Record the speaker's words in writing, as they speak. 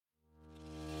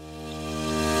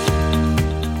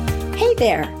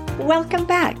there, welcome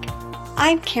back.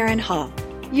 I'm Karen Hall,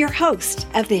 your host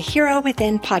of the Hero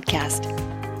Within podcast.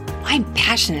 I'm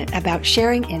passionate about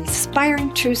sharing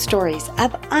inspiring true stories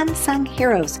of unsung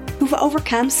heroes who've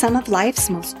overcome some of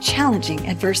life's most challenging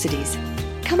adversities.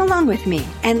 Come along with me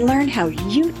and learn how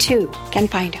you too can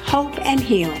find hope and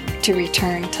healing to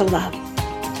return to love.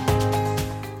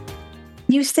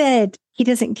 You said he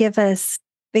doesn't give us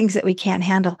things that we can't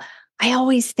handle. I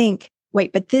always think,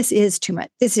 wait, but this is too much.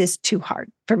 This is too hard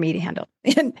for me to handle.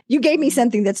 And you gave me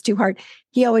something that's too hard.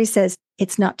 He always says,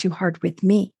 it's not too hard with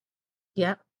me.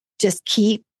 Yeah. Just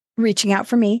keep reaching out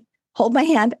for me. Hold my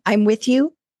hand. I'm with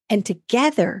you. And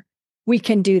together we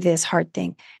can do this hard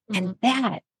thing. Mm-hmm.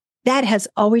 And that has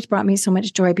always brought me so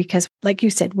much joy because, like you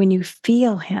said, when you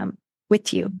feel him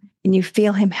with you and you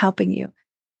feel him helping you,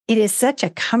 it is such a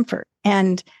comfort.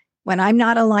 And when I'm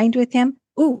not aligned with him,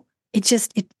 it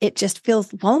just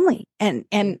feels lonely and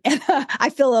I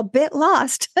feel a bit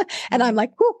lost and I'm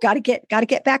like, gotta get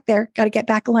back there, gotta get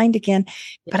back aligned again.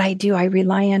 Yeah. But I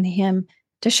rely on him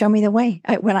to show me the way.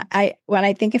 When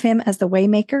I think of him as the way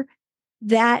maker,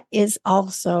 that is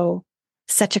also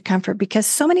such a comfort because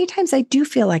so many times I do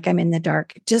feel like I'm in the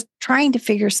dark, just trying to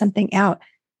figure something out.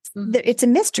 Mm-hmm. It's a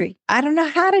mystery. I don't know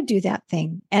how to do that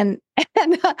thing. And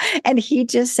he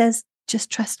just says, just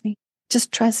trust me.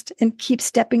 Just trust and keep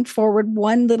stepping forward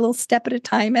one little step at a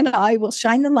time, and I will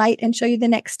shine the light and show you the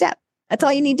next step. That's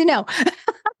all you need to know.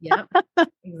 Yep,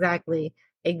 exactly.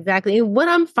 And what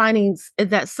I'm finding is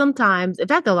that sometimes, in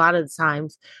fact, a lot of the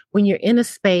times, when you're in a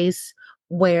space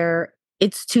where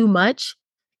it's too much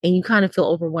and you kind of feel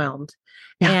overwhelmed.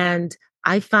 Yeah. And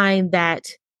I find that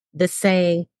the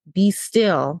saying, be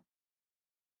still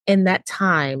in that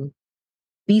time,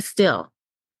 be still.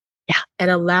 Yeah. And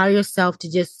allow yourself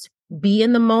to just be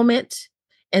in the moment.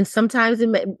 And sometimes it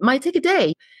might take a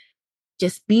day.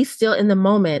 Just be still in the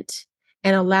moment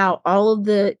and allow all of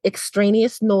the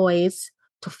extraneous noise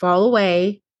to fall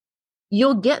away.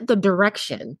 You'll get the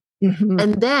direction. Mm-hmm.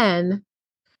 And then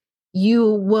you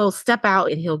will step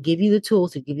out and he'll give you the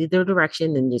tools to give you the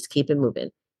direction and just keep it moving.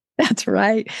 That's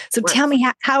right. So tell me,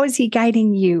 how is he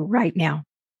guiding you right now?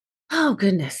 Oh,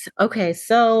 goodness. Okay.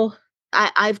 So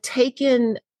I've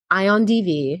taken Ion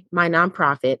DV, my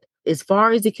nonprofit, as far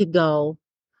as it could go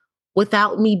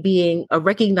without me being a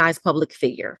recognized public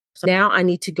figure. So now I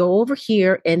need to go over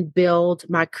here and build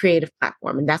my creative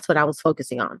platform. And that's what I was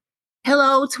focusing on.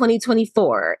 Hello,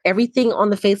 2024. Everything on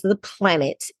the face of the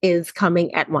planet is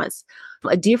coming at once.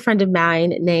 A dear friend of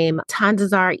mine named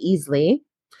Tandazar Easley,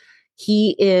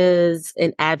 he is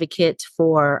an advocate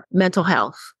for mental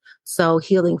health. So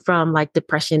healing from like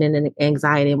depression and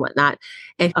anxiety and whatnot.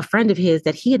 And a friend of his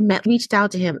that he had met reached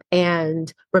out to him,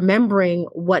 and remembering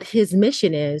what his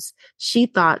mission is, she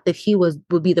thought that he would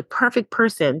be the perfect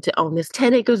person to own this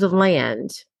 10 acres of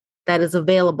land that is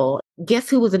available. Guess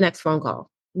who was the next phone call?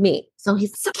 Me. So he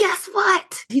said, guess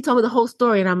what? He told me the whole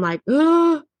story and I'm like,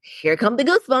 oh, here come the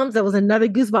goosebumps. That was another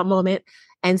goosebump moment.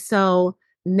 And so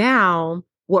now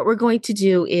what we're going to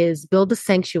do is build a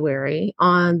sanctuary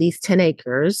on these 10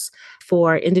 acres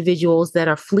for individuals that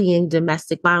are fleeing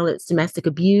domestic violence, domestic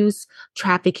abuse,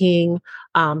 trafficking,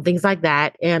 things like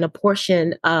that. And a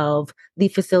portion of the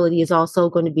facility is also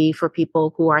going to be for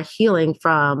people who are healing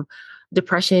from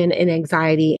depression and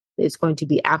anxiety. It's going to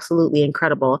be absolutely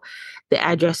incredible. The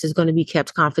address is going to be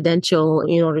kept confidential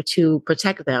in order to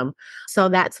protect them. So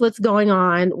that's what's going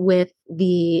on with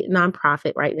the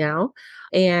nonprofit right now.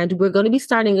 And we're going to be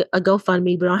starting a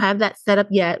GoFundMe. We don't have that set up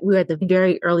yet. We're at the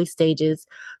very early stages.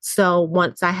 So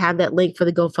once I have that link for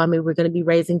the GoFundMe, we're going to be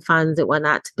raising funds and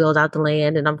whatnot to build out the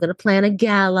land. And I'm going to plan a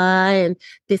gala and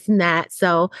this and that.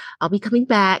 So I'll be coming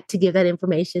back to give that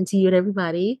information to you and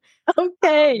everybody.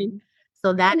 Okay.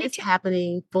 So that is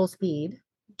happening full speed.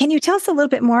 Can you tell us a little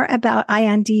bit more about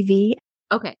Ion DV?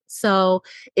 Okay, so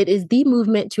it is the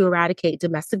movement to eradicate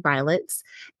domestic violence.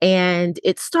 And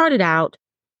it started out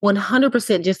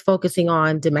 100% just focusing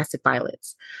on domestic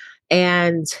violence.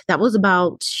 And that was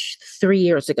about 3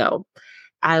 years ago.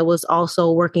 I was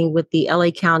also working with the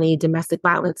LA County Domestic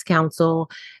Violence Council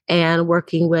and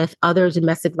working with other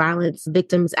domestic violence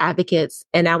victims advocates.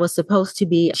 And I was supposed to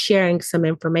be sharing some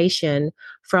information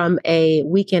from a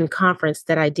weekend conference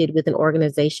that I did with an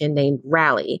organization named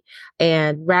Rally.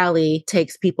 And Rally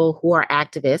takes people who are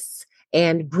activists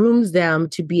and grooms them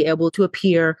to be able to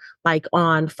appear like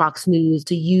on Fox News,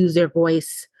 to use their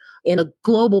voice in a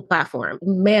global platform.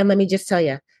 Man, let me just tell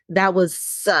you, that was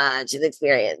such an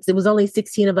experience. It was only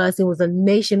 16 of us. It was a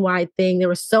nationwide thing. There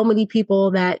were so many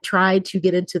people that tried to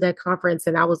get into that conference,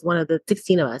 and I was one of the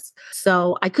 16 of us.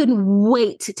 So I couldn't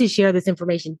wait to share this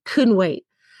information. Couldn't wait.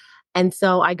 And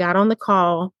so I got on the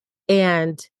call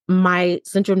And my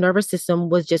central nervous system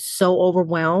was just so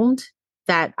overwhelmed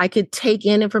that I could take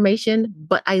in information,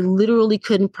 but I literally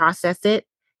couldn't process it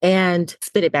and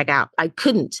spit it back out. I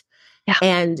couldn't. Yeah.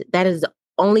 And that is the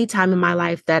only time in my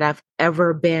life that I've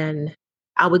ever been,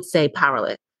 I would say,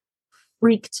 powerless.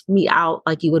 Freaked me out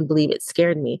like you wouldn't believe it,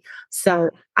 scared me. So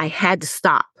I had to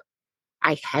stop.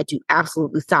 I had to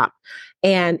absolutely stop.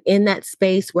 And in that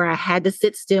space where I had to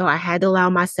sit still, I had to allow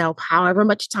myself however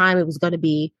much time it was going to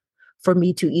be for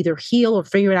me to either heal or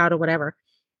figure it out or whatever.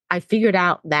 I figured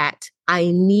out that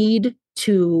I need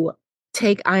to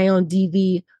take Ion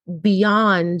DV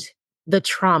beyond the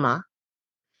trauma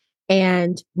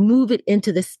and move it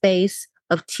into the space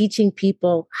of teaching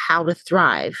people how to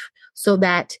thrive so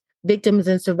that victims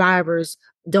and survivors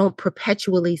don't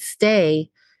perpetually stay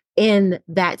in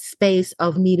that space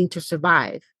of needing to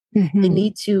survive. They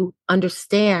need to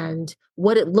understand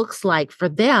what it looks like for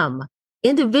them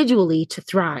individually to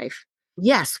thrive.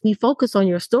 Yes, we focus on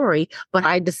your story, but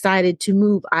I decided to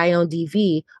move Ion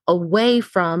DV away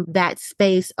from that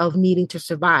space of needing to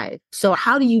survive. So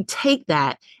how do you take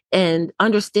that and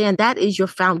understand that is your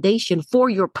foundation for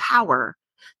your power,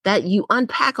 that you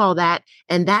unpack all that,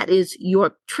 and that is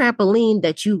your trampoline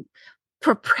that you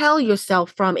propel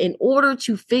yourself from in order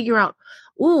to figure out,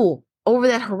 ooh, over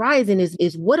that horizon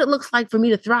is what it looks like for me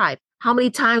to thrive. How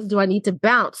many times do I need to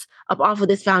bounce up off of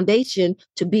this foundation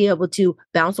to be able to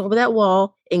bounce over that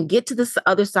wall and get to this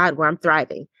other side where I'm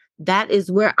thriving? That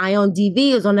is where Ion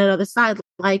DV is on that other side.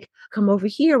 Like, come over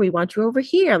here. We want you over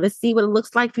here. Let's see what it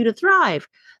looks like for you to thrive.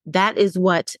 That is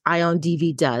what Ion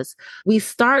DV does. We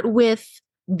start with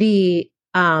the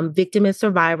victim and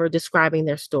survivor describing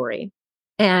their story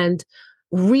and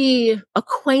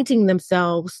reacquainting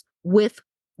themselves with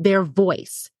their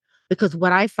voice. Because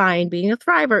what I find being a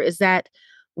thriver is that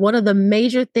one of the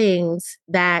major things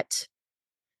that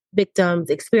victims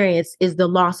experience is the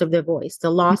loss of their voice, the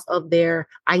loss of their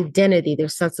identity, their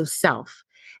sense of self.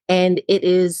 And it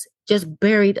is just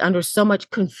buried under so much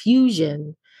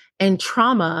confusion and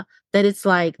trauma that it's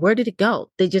like, where did it go?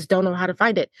 They just don't know how to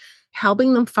find it.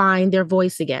 Helping them find their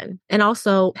voice again, and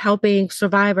also helping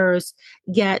survivors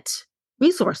get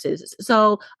resources.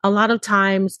 So a lot of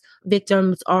times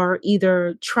victims are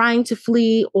either trying to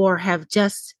flee or have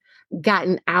just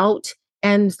gotten out.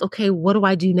 And okay, what do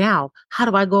I do now? How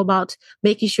do I go about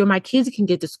making sure my kids can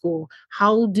get to school?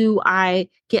 How do I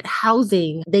get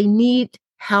housing? They need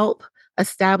help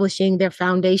establishing their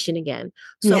foundation again.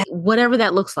 So whatever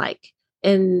that looks like.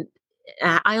 And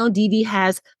Ion DV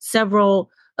has several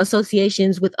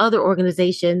associations with other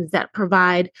organizations that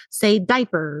provide, say,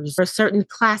 diapers or certain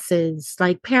classes,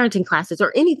 like parenting classes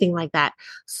or anything like that.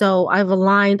 So I've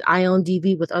aligned Ion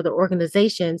DV with other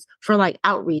organizations for like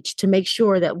outreach to make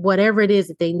sure that whatever it is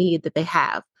that they need, that they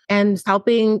have, and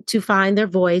helping to find their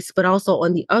voice, but also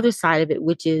on the other side of it,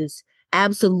 which is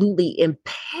absolutely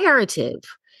imperative,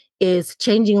 is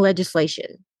changing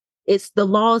legislation. It's the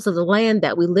laws of the land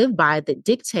that we live by that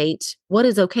dictate what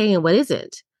is okay and what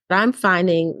isn't. I'm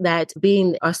finding that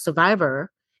being a survivor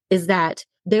is that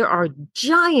there are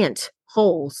giant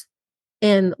holes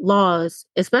in laws,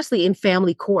 especially in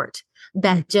family court,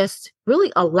 that just really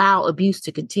allow abuse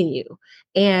to continue.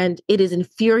 And it is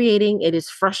infuriating, it is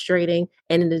frustrating,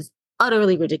 and it is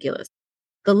utterly ridiculous.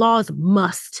 The laws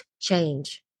must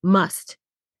change, must.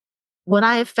 What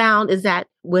I have found is that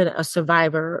when a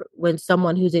survivor, when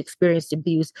someone who's experienced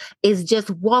abuse is just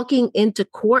walking into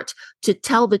court to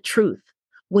tell the truth,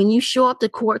 when you show up to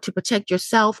court to protect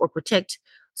yourself or protect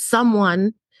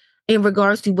someone in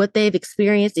regards to what they've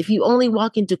experienced, if you only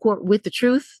walk into court with the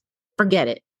truth, forget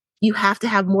it. You have to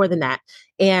have more than that.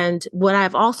 And what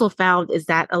I've also found is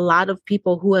that a lot of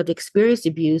people who have experienced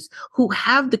abuse, who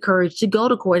have the courage to go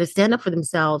to court and stand up for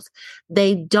themselves,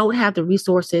 they don't have the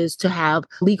resources to have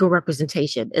legal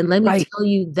representation. And let me tell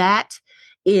you, that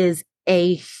is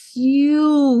a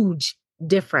huge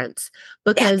difference,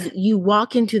 because you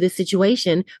walk into the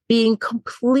situation being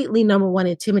completely, number one,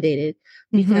 intimidated,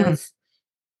 because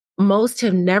most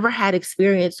have never had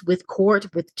experience with court,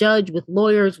 with judge, with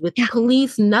lawyers, with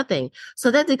police, nothing.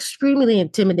 So that's extremely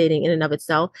intimidating in and of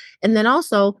itself. And then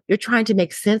also you're trying to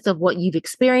make sense of what you've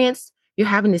experienced. You're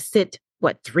having to sit,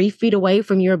 3 feet away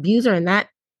from your abuser. And that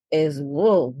is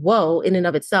whoa in and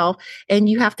of itself. And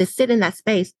you have to sit in that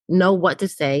space, know what to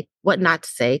say, what not to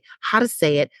say, how to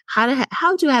say it, how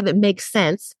to have it make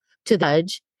sense to the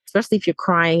judge, especially if you're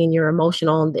crying and you're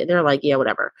emotional and they're like, yeah,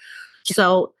 whatever.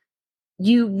 So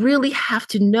you really have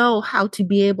to know how to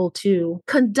be able to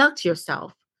conduct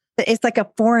yourself. It's like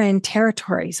a foreign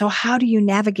territory. So how do you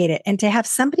navigate it? And to have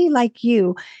somebody like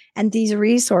you and these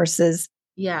resources,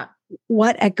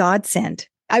 what a godsend.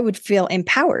 I would feel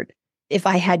empowered. if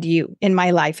I had you in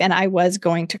my life and I was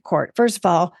going to court. First of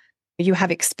all, you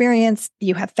have experience,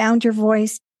 you have found your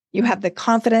voice, you have the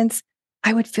confidence.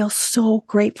 I would feel so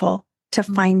grateful to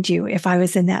find you if I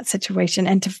was in that situation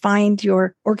and to find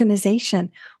your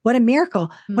organization. What a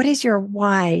miracle. What is your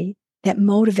why that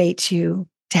motivates you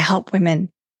to help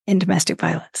women in domestic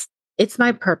violence? It's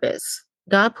my purpose.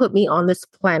 God put me on this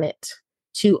planet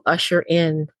to usher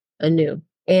in anew.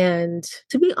 And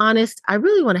to be honest, I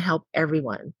really want to help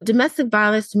everyone. Domestic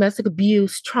violence, domestic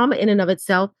abuse, trauma in and of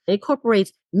itself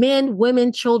incorporates men,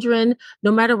 women, children,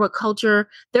 no matter what culture.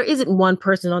 There isn't one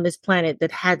person on this planet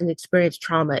that hasn't experienced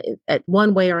trauma at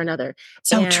one way or another.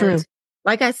 So true.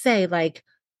 Like I say, like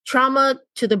trauma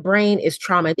to the brain is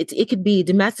trauma. It could be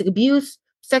domestic abuse,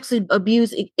 sexual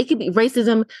abuse. It could be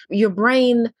racism. Your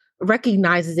brain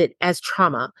recognizes it as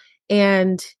trauma.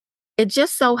 And it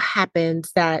just so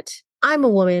happens that I'm a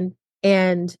woman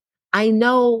and I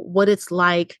know what it's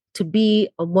like to be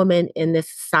a woman in this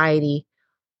society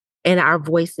and our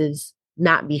voices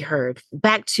not be heard.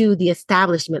 Back to the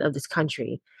establishment of this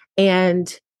country.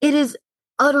 And it is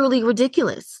utterly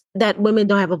ridiculous that women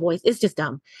don't have a voice. It's just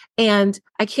dumb. And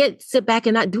I can't sit back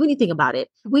and not do anything about it.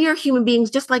 We are human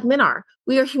beings just like men are.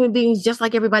 We are human beings just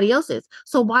like everybody else is.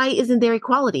 So why isn't there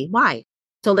equality? Why?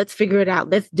 So let's figure it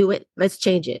out. Let's do it. Let's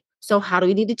change it. So how do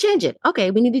we need to change it?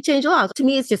 Okay, we need to change laws. To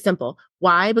me, it's just simple.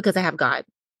 Why? Because I have God.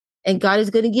 And God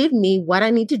is going to give me what I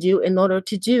need to do in order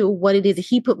to do what it is that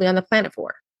He put me on the planet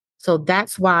for. So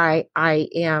that's why I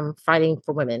am fighting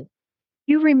for women.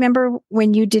 You remember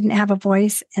when you didn't have a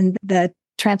voice and the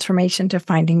transformation to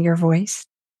finding your voice?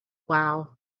 Wow.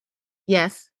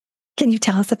 Yes. Can you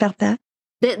tell us about that?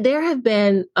 There have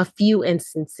been a few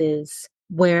instances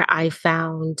where I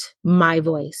found my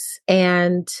voice.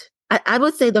 And I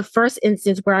would say the first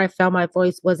instance where I found my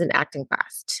voice was in acting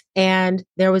class. And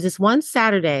there was this one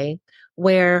Saturday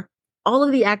where all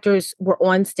of the actors were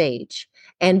on stage.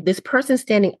 And this person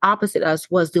standing opposite us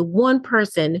was the one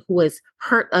person who has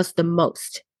hurt us the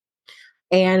most.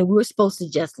 And we were supposed to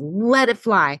just let it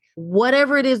fly.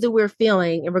 Whatever it is that we're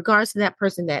feeling in regards to that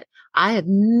person that I have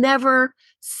never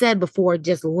said before,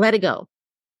 just let it go.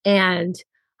 And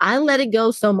I let it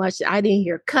go so much that I didn't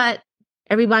hear cut.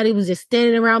 Everybody was just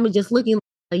standing around me, just looking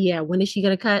like, yeah, when is she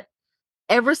going to cut?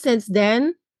 Ever since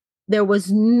then, there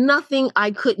was nothing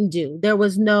I couldn't do. There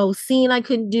was no scene I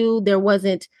couldn't do. There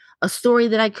wasn't a story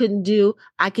that I couldn't do.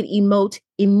 I could emote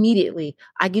immediately.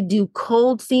 I could do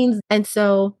cold scenes. And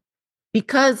so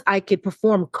because I could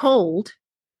perform cold,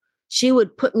 she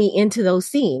would put me into those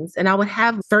scenes and I would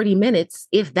have 30 minutes,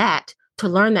 if that, to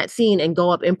learn that scene and go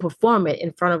up and perform it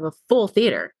in front of a full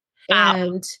theater. Wow.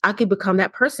 And I could become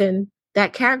that person,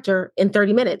 that character in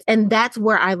 30 minutes. And that's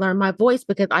where I learned my voice,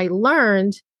 because I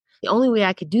learned the only way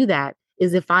I could do that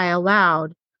is if I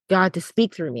allowed God to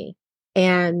speak through me.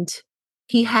 And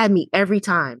He had me every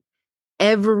time,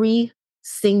 every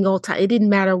single time. It didn't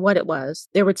matter what it was.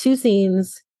 There were two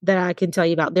scenes that I can tell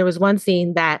you about. There was one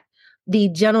scene that the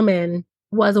gentleman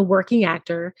was a working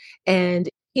actor and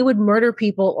he would murder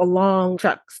people along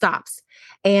truck stops.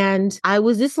 And I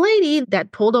was this lady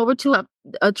that pulled over to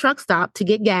a truck stop to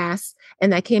get gas,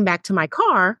 and I came back to my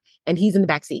car and he's in the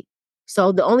back seat.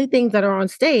 So the only things that are on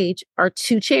stage are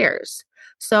two chairs.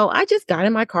 So I just got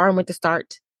in my car and went to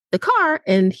start the car,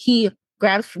 and he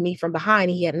grabs for me from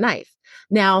behind and he had a knife.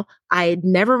 Now, I had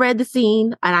never read the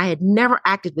scene and I had never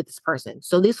acted with this person.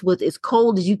 So this was as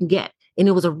cold as you can get. And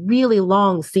it was a really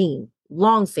long scene.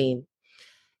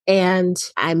 And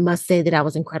I must say that I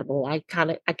was incredible. I kind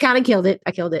of killed it.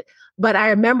 I killed it. But I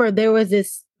remember there was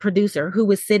this producer who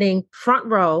was sitting front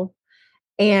row,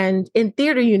 and in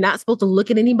theater, you're not supposed to look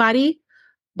at anybody,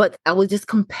 but I was just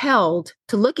compelled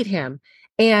to look at him.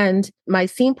 And my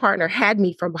scene partner had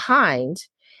me from behind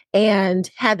and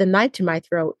had the knife to my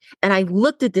throat. And I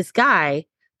looked at this guy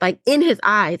like in his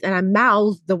eyes and I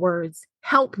mouthed the words,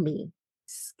 "Help me."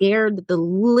 Scared the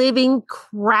living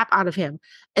crap out of him.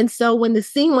 And so when the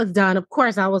scene was done, of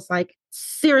course, I was like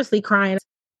seriously crying.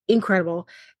 Incredible.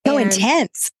 So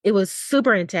intense. It was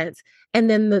super intense. And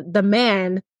then the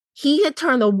man, he had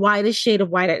turned the whitest shade of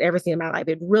white I'd ever seen in my life.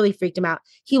 It really freaked him out.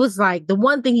 He was like, the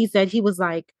one thing he said, he was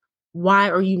like, "Why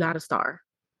are you not a star?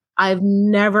 I've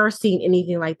never seen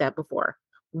anything like that before.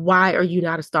 Why are you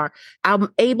not a star?"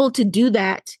 I'm able to do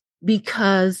that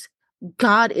because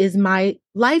God is my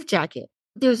life jacket.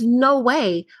 There's no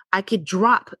way I could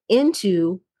drop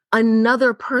into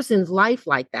another person's life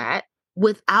like that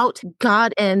without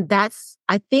God. And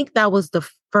I think that was the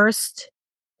first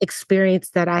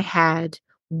experience that I had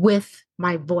with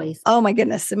my voice. Oh my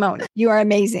goodness, Symone, you are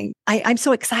amazing. I'm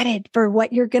so excited for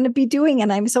what you're going to be doing.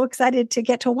 And I'm so excited to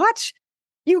get to watch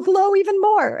you glow even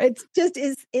more.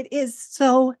 It is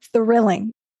so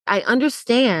thrilling. I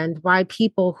understand why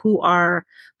people who are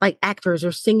like actors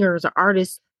or singers or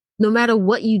artists, no matter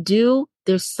what you do,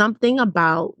 there's something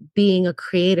about being a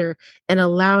creator and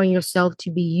allowing yourself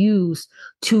to be used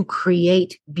to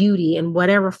create beauty in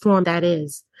whatever form that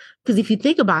is. Because if you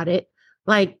think about it,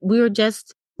 like we're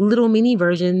just little mini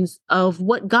versions of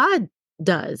what God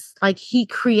does. Like he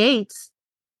creates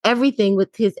everything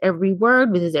with his every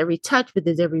word, with his every touch, with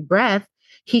his every breath.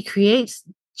 He creates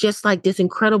just like this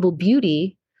incredible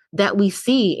beauty that we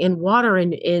see in water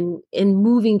and in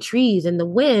moving trees and the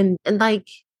wind. And like,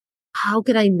 how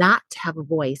could I not have a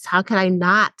voice? How could I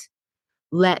not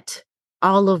let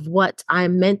all of what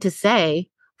I'm meant to say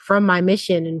from my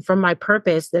mission and from my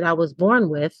purpose that I was born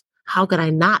with? How could I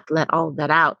not let all of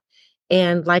that out?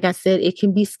 And like I said, it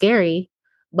can be scary,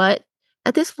 but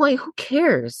at this point, who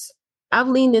cares? I've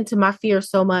leaned into my fear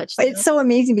so much. It's so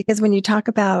amazing because when you talk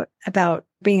about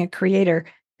being a creator,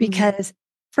 because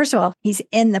first of all, he's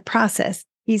in the process.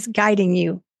 He's guiding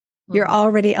you. You're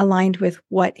already aligned with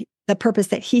what the purpose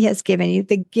that he has given you,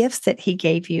 the gifts that he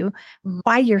gave you,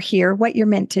 why you're here, what you're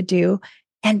meant to do.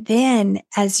 And then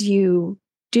as you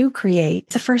do create,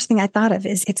 the first thing I thought of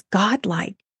is it's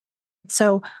godlike.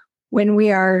 So when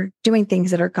we are doing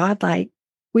things that are godlike,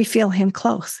 we feel him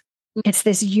close. It's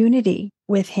this unity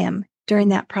with him during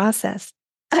that process.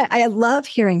 I love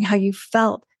hearing how you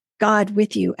felt God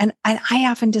with you. And I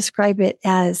often describe it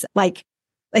as like,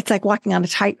 it's like walking on a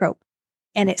tightrope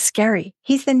and it's scary.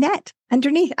 He's the net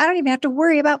underneath. I don't even have to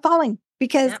worry about falling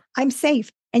because I'm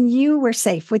safe. And you were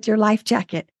safe with your life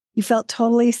jacket. You felt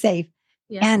totally safe.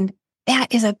 Yeah. And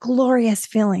that is a glorious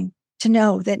feeling to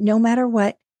know that no matter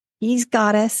what, he's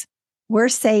got us. We're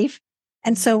safe.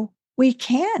 And so we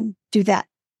can do that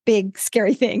big,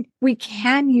 scary thing. We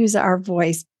can use our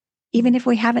voice, even if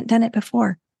we haven't done it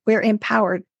before. We're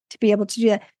empowered to be able to do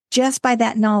that just by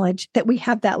that knowledge that we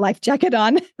have that life jacket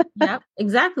on. Yep,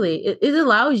 exactly. It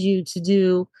allows you to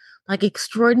do like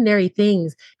extraordinary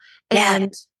things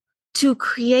and to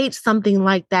create something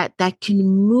like that that can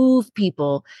move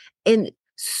people in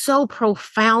so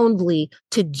profoundly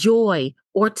to joy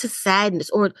or to sadness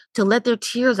or to let their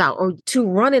tears out or to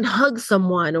run and hug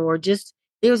someone or just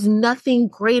there's nothing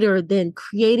greater than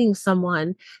creating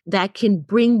someone that can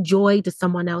bring joy to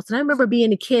someone else. And I remember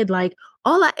being a kid, like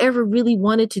all I ever really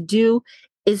wanted to do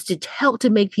is to help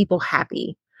to make people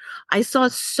happy. I saw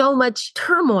so much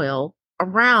turmoil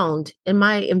around in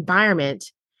my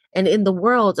environment and in the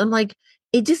world. I'm like,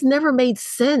 it just never made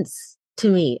sense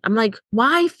to me. I'm like,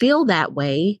 why feel that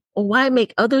way? Or why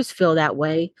make others feel that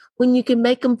way when you can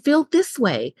make them feel this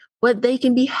way? But they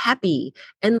can be happy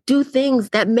and do things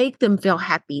that make them feel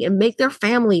happy and make their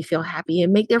family feel happy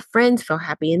and make their friends feel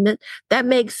happy. And that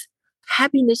makes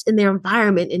happiness in their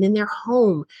environment and in their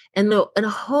home. And a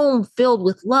home filled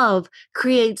with love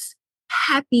creates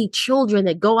happy children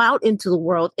that go out into the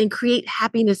world and create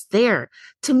happiness there.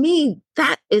 To me,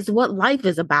 that is what life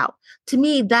is about. To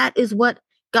me, that is what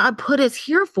God put us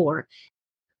here for.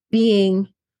 Being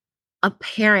a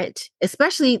parent,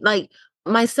 especially like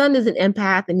my son is an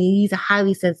empath and he's a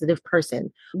highly sensitive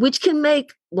person, which can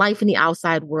make life in the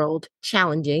outside world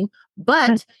challenging.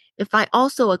 But if I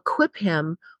also equip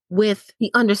him with the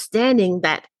understanding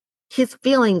that his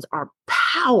feelings are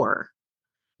power,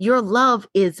 your love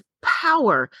is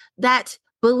power, that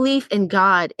belief in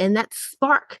God and that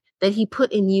spark that he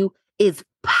put in you is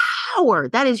power.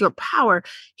 That is your power.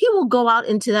 He will go out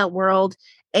into that world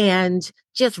and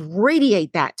just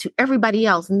radiate that to everybody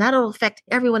else. And that'll affect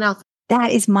everyone else.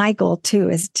 That is my goal too,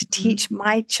 is to teach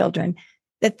my children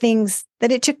the things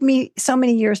that it took me so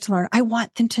many years to learn. I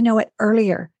want them to know it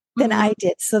earlier than I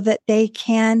did so that they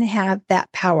can have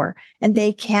that power and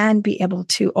they can be able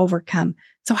to overcome.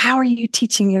 So how are you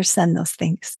teaching your son those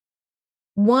things?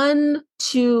 One,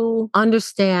 to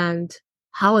understand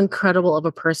how incredible of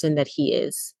a person that he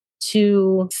is,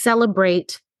 to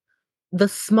celebrate the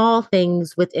small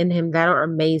things within him that are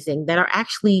amazing, that are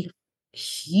actually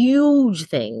huge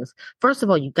things. First of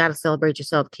all, you got to celebrate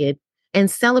yourself, kid, and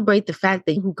celebrate the fact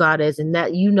that who God is and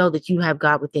that you know that you have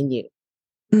God within you.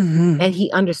 And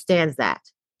he understands that.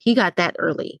 He got that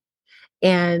early.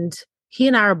 And he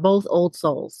and I are both old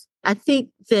souls. I think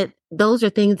that those are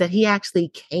things that he actually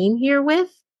came here with.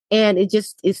 And it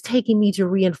just is taking me to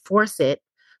reinforce it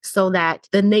so that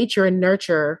the nature and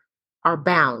nurture are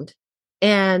bound.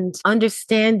 And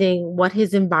understanding what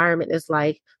his environment is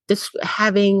like, just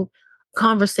having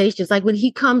conversations, like when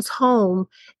he comes home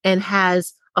and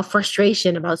has a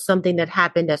frustration about something that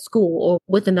happened at school or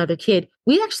with another kid,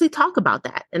 we actually talk about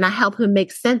that. And I help him make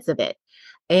sense of it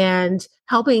and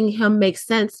helping him make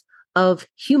sense of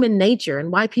human nature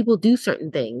and why people do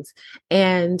certain things,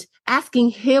 and asking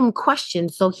him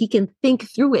questions so he can think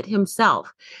through it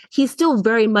himself. He's still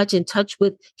very much in touch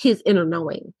with his inner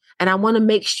knowing. And I want to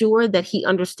make sure that he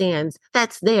understands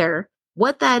that's there,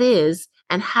 what that is,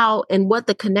 and how and what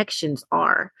the connections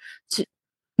are.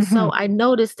 So I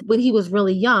noticed when he was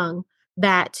really young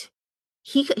that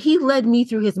he led me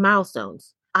through his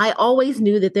milestones. I always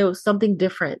knew that there was something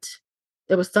different.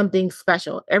 There was something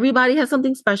special. Everybody has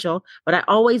something special, but I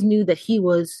always knew that he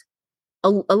was a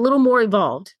little more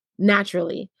evolved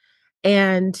naturally.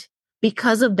 And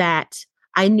because of that,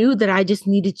 I knew that I just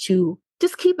needed to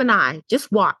just keep an eye,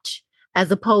 just watch,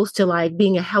 as opposed to like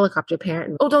being a helicopter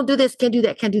parent. Oh, don't do this, can't do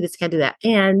that, can't do this, can't do that.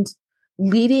 And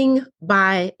leading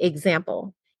by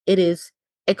example. It is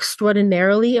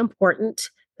extraordinarily important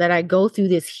that I go through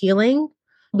this healing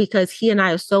because he and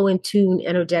I are so in tune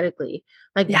energetically.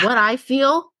 Like what I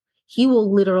feel, he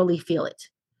will literally feel it.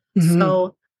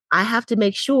 So I have to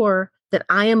make sure that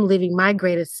I am living my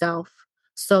greatest self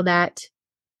so that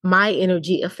my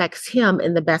energy affects him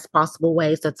in the best possible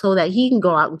way, so that he can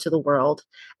go out into the world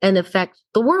and affect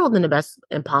the world in the best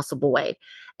and possible way.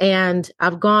 And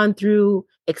I've gone through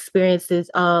experiences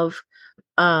of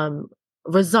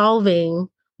resolving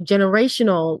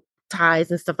generational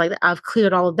ties and stuff like that. I've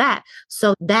cleared all of that.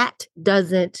 So that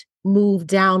doesn't move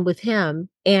down with him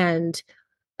and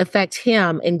affect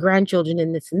him and grandchildren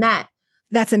and this and that.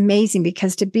 That's amazing,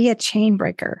 because to be a chain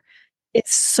breaker,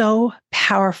 it's so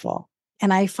powerful.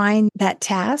 And I find that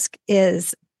task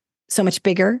is so much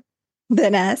bigger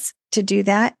than us to do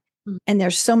that. And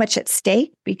there's so much at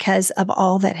stake because of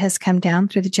all that has come down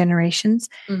through the generations.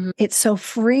 It's so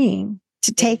freeing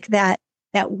to take that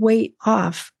weight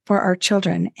off for our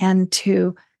children and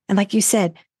like you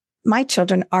said, my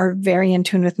children are very in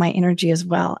tune with my energy as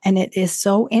well. And it is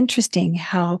so interesting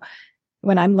how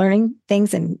when I'm learning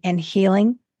things and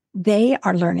healing, they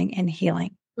are learning and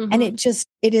healing. And it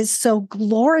is so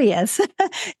glorious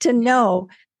to know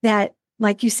that,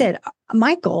 like you said,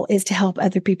 my goal is to help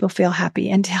other people feel happy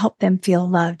and to help them feel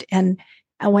loved. And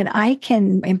when I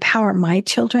can empower my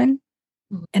children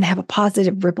and have a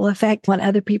positive ripple effect on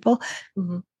other people,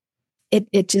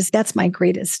 that's my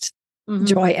greatest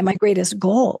joy and my greatest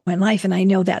goal in life. And I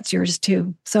know that's yours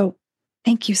too. So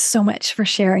thank you so much for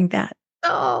sharing that.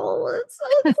 Oh, it's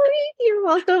so sweet. You're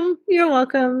welcome. You're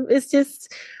welcome. It's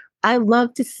just, I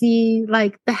love to see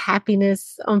like the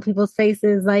happiness on people's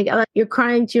faces. Like you're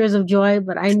crying tears of joy,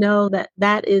 but I know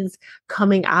that is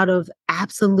coming out of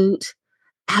absolute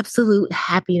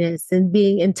happiness and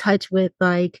being in touch with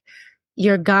like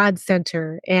your God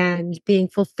center and being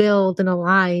fulfilled and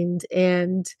aligned.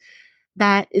 And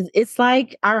it's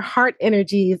like our heart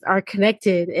energies are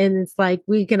connected, and it's like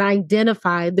we can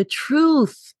identify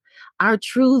our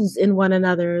truths in one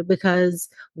another because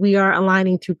we are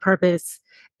aligning through purpose.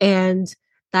 And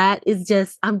that is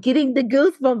just, I'm getting the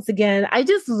goosebumps again. I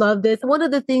just love this. One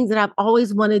of the things that I've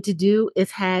always wanted to do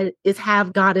is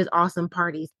have God is Awesome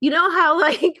parties. You know how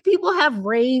like people have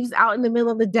raves out in the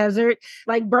middle of the desert,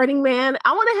 like Burning Man?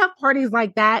 I want to have parties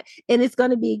like that. And it's going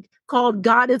to be called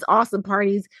God is Awesome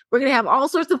parties. We're going to have all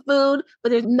sorts of food, but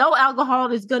there's no alcohol.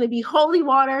 There's going to be holy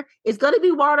water. It's going to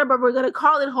be water, but we're going to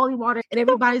call it holy water. And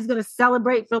everybody's going to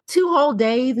celebrate for 2 whole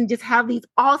days and just have these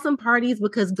awesome parties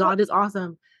because God is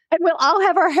awesome. And we'll all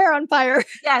have our hair on fire.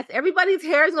 Yes, everybody's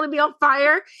hair is going to be on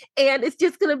fire. And it's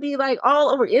just going to be like all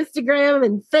over Instagram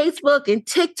and Facebook and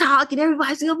TikTok. And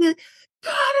everybody's going to be like,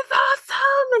 God is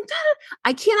awesome. And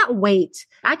I cannot wait.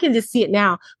 I can just see it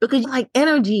now because like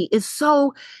energy is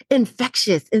so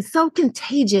infectious and so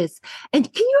contagious. And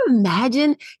can you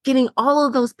imagine getting all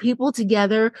of those people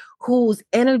together whose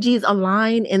energies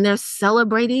align and they're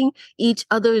celebrating each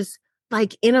other's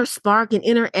like inner spark and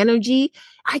inner energy?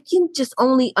 I can just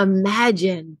only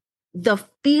imagine the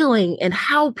feeling and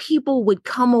how people would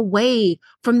come away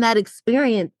from that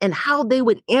experience and how they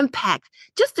would impact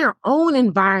just their own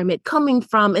environment coming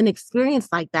from an experience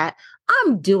like that.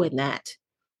 I'm doing that.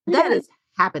 That is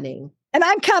happening. And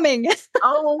I'm coming.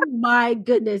 Oh my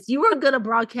goodness. You are going to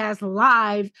broadcast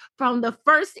live from the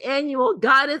first annual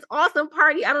God is Awesome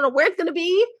party. I don't know where it's going to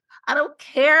be. I don't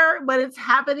care, but it's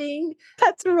happening.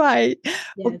 That's right. Yes.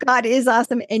 Well, God is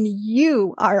awesome and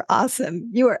you are awesome.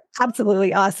 You are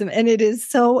absolutely awesome. And it is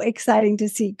so exciting to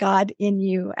see God in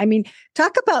you. I mean,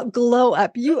 talk about glow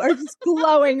up. You are just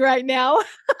glowing right now.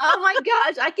 Oh my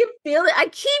gosh, I can feel it. I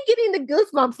keep getting the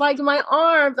goosebumps like in my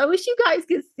arms. I wish you guys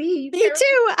could see. Me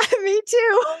too. Me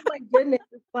too. Oh my goodness.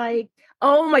 It's like,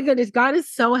 Oh my goodness. God is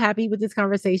so happy with this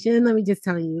conversation. Let me just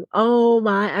tell you. Oh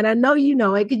my. And I know you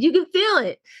know it because you can feel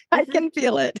it. I can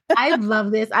feel it. I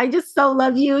love this. I just so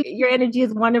love you. Your energy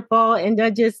is wonderful. And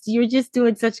you're just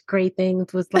doing such great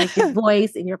things with like your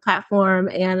voice and your platform.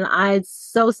 And I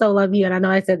so love you. And I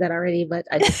know I said that already, but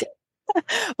I just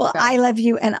Well, I love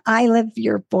you and I love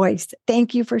your voice.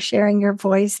 Thank you for sharing your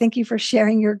voice. Thank you for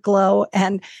sharing your glow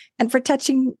and for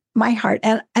touching my heart.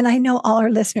 And I know all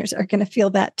our listeners are going to feel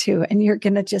that too. And you're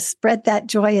going to just spread that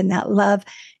joy and that love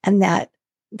and that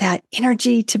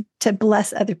energy to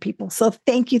bless other people. So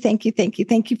thank you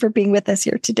for being with us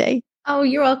here today. Oh,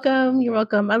 you're welcome. You're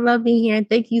welcome. I love being here. And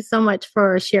thank you so much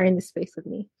for sharing this space with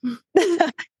me.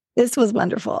 This was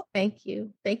wonderful. Thank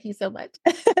you. Thank you so much.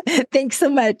 Thanks so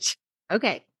much.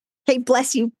 Okay. Hey,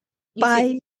 bless you.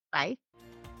 Bye. Bye.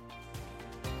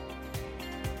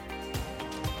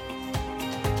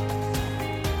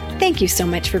 Thank you so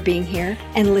much for being here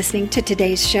and listening to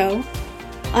today's show.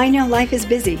 I know life is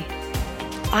busy.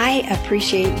 I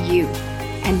appreciate you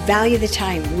and value the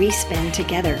time we spend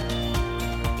together.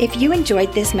 If you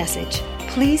enjoyed this message,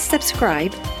 please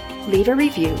subscribe, leave a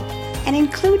review, and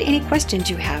include any questions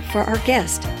you have for our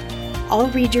guest. I'll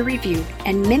read your review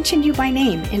and mention you by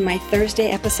name in my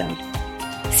Thursday episode.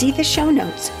 See the show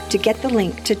notes to get the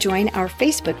link to join our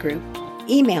Facebook group,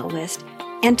 email list,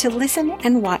 and to listen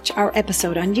and watch our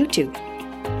episode on YouTube.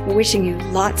 Wishing you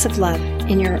lots of love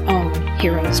in your own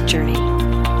hero's journey.